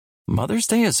Mother's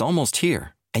Day is almost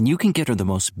here, and you can get her the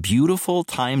most beautiful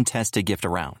time-tested gift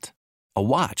around. A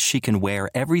watch she can wear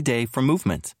every day from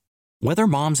Movement. Whether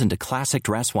mom's into classic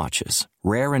dress watches,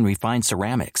 rare and refined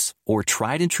ceramics, or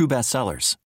tried and true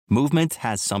bestsellers, Movement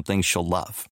has something she'll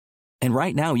love. And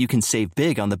right now you can save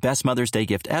big on the best Mother's Day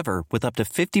gift ever with up to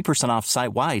 50% off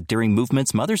site-wide during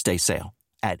Movement's Mother's Day sale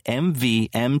at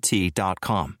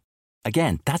MVMT.com.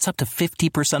 Again, that's up to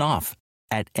 50% off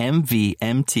at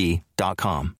MVMT.com.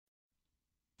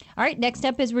 All right, next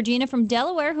up is Regina from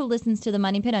Delaware, who listens to the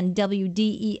Money Pit on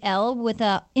WDEL with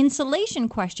a insulation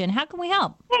question. How can we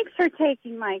help? Thanks for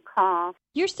taking my call.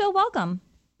 You're so welcome.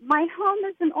 My home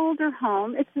is an older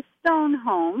home. It's a stone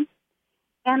home.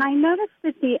 And I noticed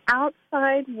that the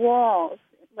outside walls,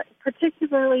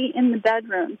 particularly in the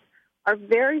bedrooms, are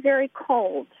very, very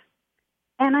cold.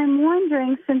 And I'm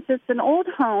wondering, since it's an old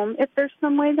home, if there's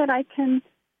some way that I can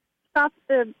stop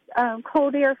the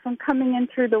cold air from coming in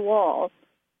through the walls.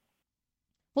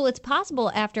 Well, it's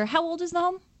possible after. How old is the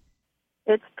home?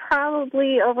 It's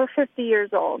probably over 50 years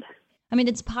old. I mean,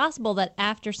 it's possible that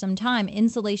after some time,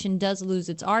 insulation does lose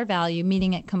its R value,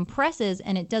 meaning it compresses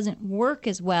and it doesn't work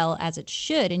as well as it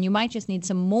should. And you might just need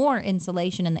some more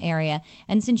insulation in the area.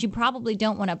 And since you probably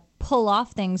don't want to pull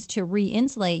off things to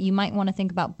re-insulate, you might want to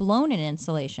think about blown-in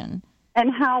insulation. And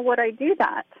how would I do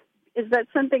that? Is that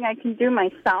something I can do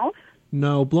myself?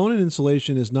 No, blown-in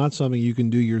insulation is not something you can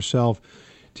do yourself.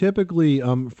 Typically,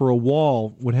 for a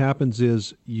wall, what happens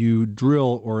is you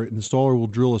drill, or an installer will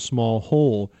drill a small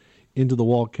hole into the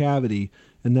wall cavity,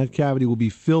 and that cavity will be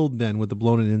filled then with the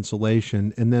blown-in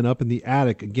insulation. And then up in the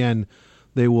attic, again,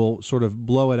 they will sort of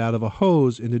blow it out of a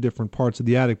hose into different parts of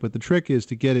the attic. But the trick is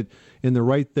to get it in the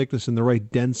right thickness and the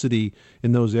right density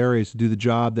in those areas to do the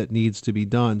job that needs to be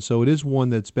done. So it is one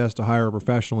that's best to hire a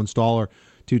professional installer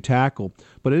to tackle.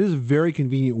 But it is a very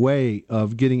convenient way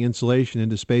of getting insulation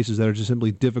into spaces that are just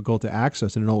simply difficult to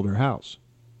access in an older house.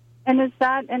 And is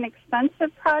that an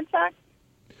expensive project?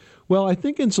 Well, I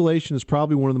think insulation is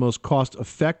probably one of the most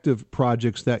cost-effective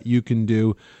projects that you can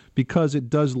do because it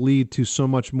does lead to so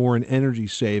much more in energy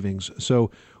savings.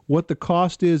 So what the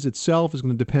cost is itself is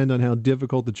going to depend on how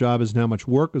difficult the job is and how much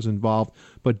work is involved.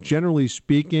 But generally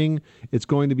speaking, it's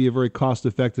going to be a very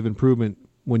cost-effective improvement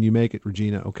when you make it,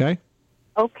 Regina, okay?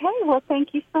 Okay, well,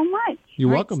 thank you so much. You're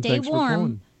All right, welcome. stay Thanks warm. for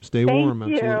calling. Stay Thank warm,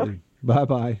 you. absolutely.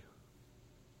 Bye-bye.